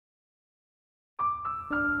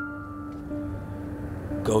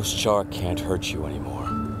Ghost Shark can't hurt you anymore.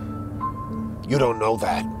 You don't know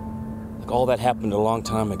that. Like all that happened a long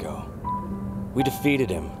time ago. We defeated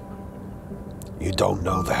him. You don't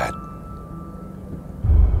know that.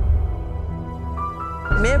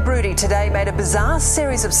 Mayor Broody today made a bizarre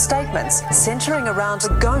series of statements centering around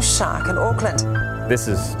a ghost shark in Auckland. This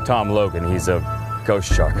is Tom Logan. He's a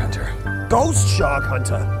ghost shark hunter. Ghost shark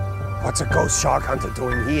hunter? What's a ghost shark hunter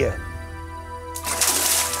doing here?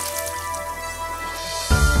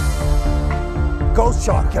 Ghost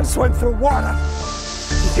shark can swim through water.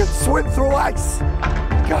 He can swim through ice.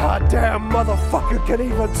 Goddamn motherfucker can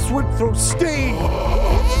even swim through steam.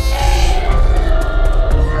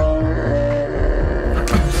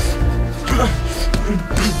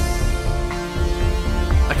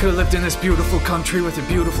 I could have lived in this beautiful country with a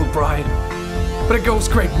beautiful bride, but a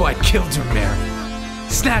ghost great white killed her, Mayor.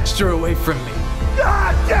 Snatched her away from me.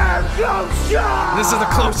 Goddamn ghost shark! This is the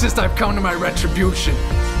closest I've come to my retribution.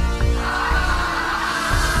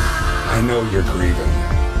 I know you're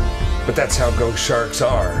grieving, but that's how ghost sharks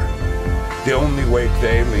are. The only wake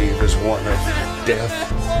they leave is one of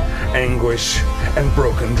death, anguish, and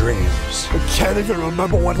broken dreams. I can't even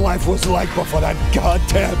remember what life was like before that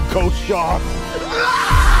goddamn ghost shark.